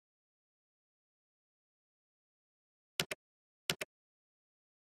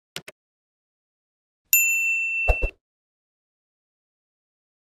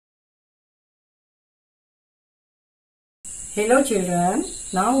Hello children,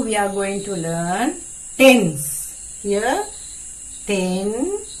 now we are going to learn tens. Here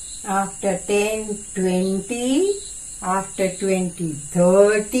 10, after 10 20, after 20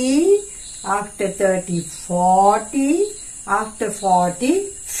 30, after 30 40, after 40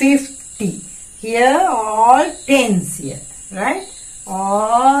 50. Here all tens here, right?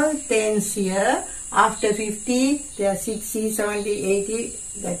 All tens here. After 50 there are 60, 70, 80.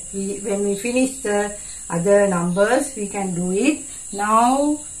 That when we finish the other numbers we can do it.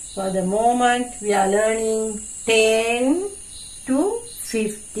 Now for the moment we are learning 10 to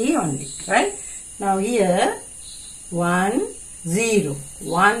 50 only, right? Now here 1 0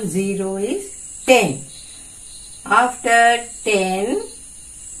 1 0 is 10. After 10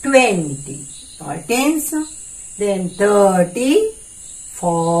 20, all tens. Then 30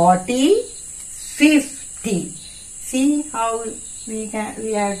 40 50. See how we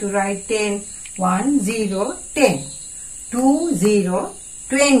have to write 10. 1 0 10, 2 0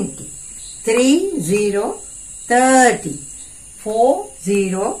 20, 3 0 30, 4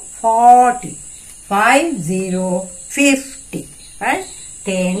 0 40, 5 0 50, right?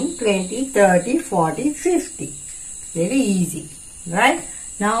 10 20 30 40 50. Very easy, right?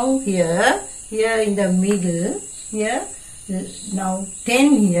 Now here in the middle, here now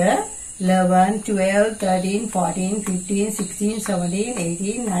 10 here, 11 12 13 14 15 16 17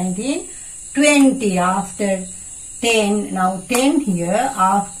 18 19 20. After 10, now 10 here,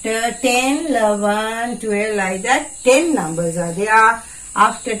 after 10, 11, 12, like that, 10 numbers are there.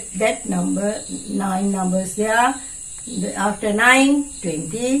 After that number, 9 numbers there. After 9,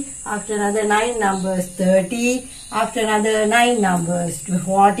 20. After another 9 numbers, 30. After another 9 numbers,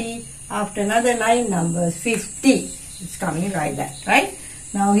 40. After another 9 numbers, 50. It's coming like that, right?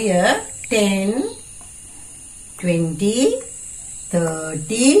 Now here, 10, 20,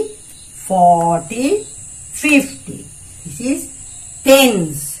 30, 40, 50. This is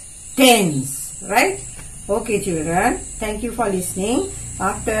tens, right? Okay children, thank you for listening.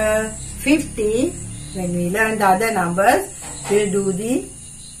 After 50, when we learn the other numbers, we'll do the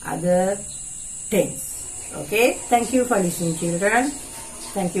other tens. Okay, thank you for listening children.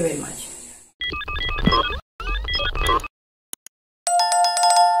 Thank you very much.